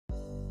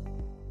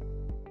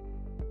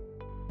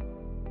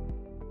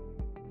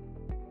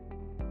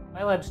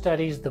My lab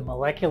studies the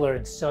molecular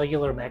and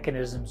cellular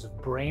mechanisms of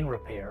brain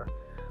repair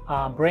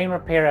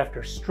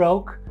after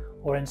stroke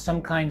or in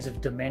some kinds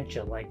of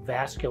dementia like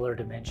vascular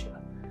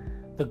dementia.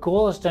 The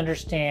goal is to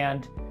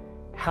understand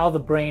how the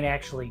brain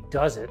actually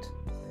does it,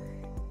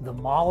 the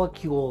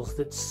molecules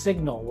that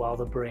signal while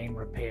the brain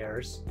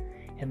repairs,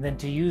 and then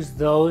to use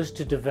those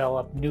to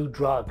develop new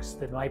drugs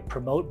that might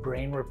promote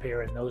brain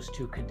repair in those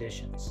two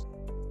conditions.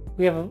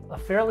 We have a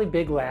fairly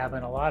big lab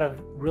and a lot of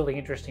really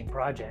interesting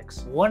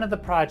projects. One of the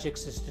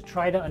projects is to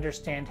try to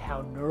understand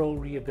how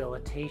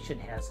neurorehabilitation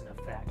has an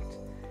effect.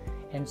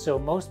 And so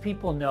most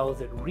people know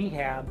that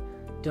rehab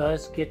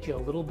does get you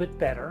a little bit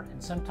better,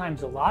 and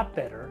sometimes a lot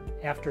better,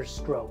 after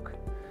stroke,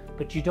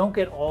 but you don't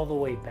get all the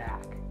way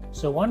back.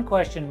 So one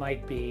question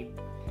might be,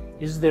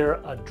 is there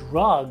a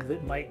drug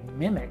that might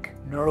mimic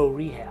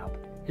neurorehab?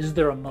 Is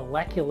there a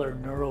molecular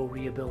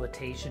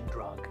neurorehabilitation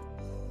drug?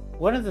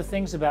 One of the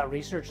things about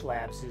research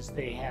labs is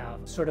they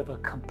have sort of a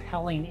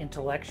compelling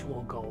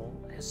intellectual goal,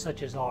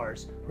 such as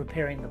ours,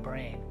 repairing the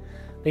brain.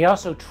 They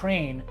also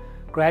train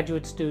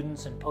graduate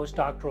students and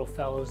postdoctoral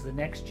fellows, the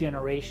next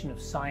generation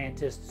of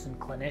scientists and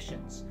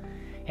clinicians.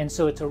 And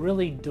so it's a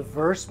really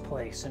diverse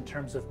place in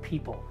terms of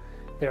people.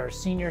 There are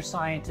senior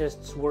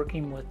scientists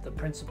working with the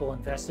principal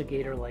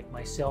investigator like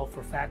myself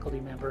or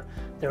faculty member.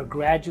 There are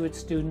graduate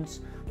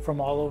students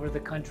from all over the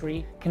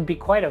country. It can be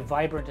quite a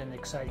vibrant and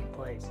exciting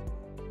place.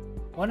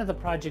 One of the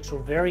projects we're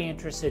very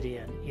interested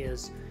in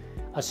is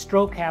a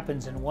stroke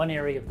happens in one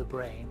area of the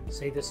brain.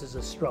 Say this is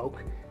a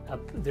stroke,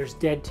 there's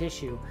dead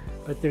tissue,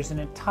 but there's an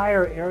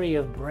entire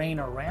area of brain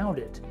around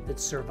it that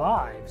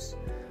survives.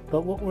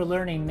 But what we're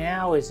learning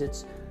now is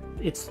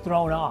it's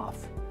thrown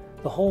off.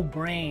 The whole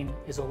brain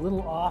is a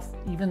little off,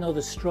 even though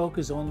the stroke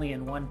is only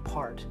in one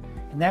part.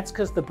 And that's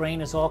because the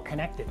brain is all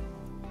connected.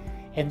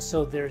 And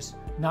so there's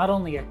not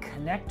only a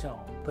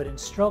connectome, but in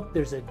stroke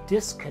there's a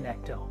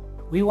disconnectome.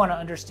 We want to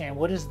understand,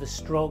 what is the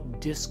stroke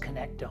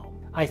disconnectome?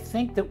 I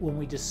think that when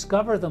we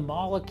discover the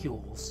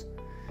molecules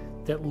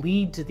that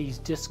lead to these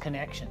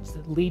disconnections,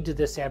 that lead to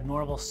this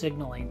abnormal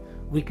signaling,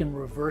 we can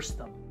reverse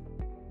them.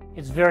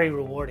 It's very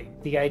rewarding.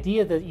 The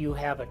idea that you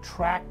have a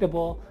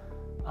tractable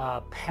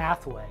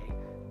pathway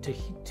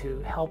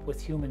to help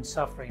with human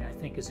suffering, I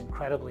think, is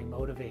incredibly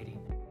motivating.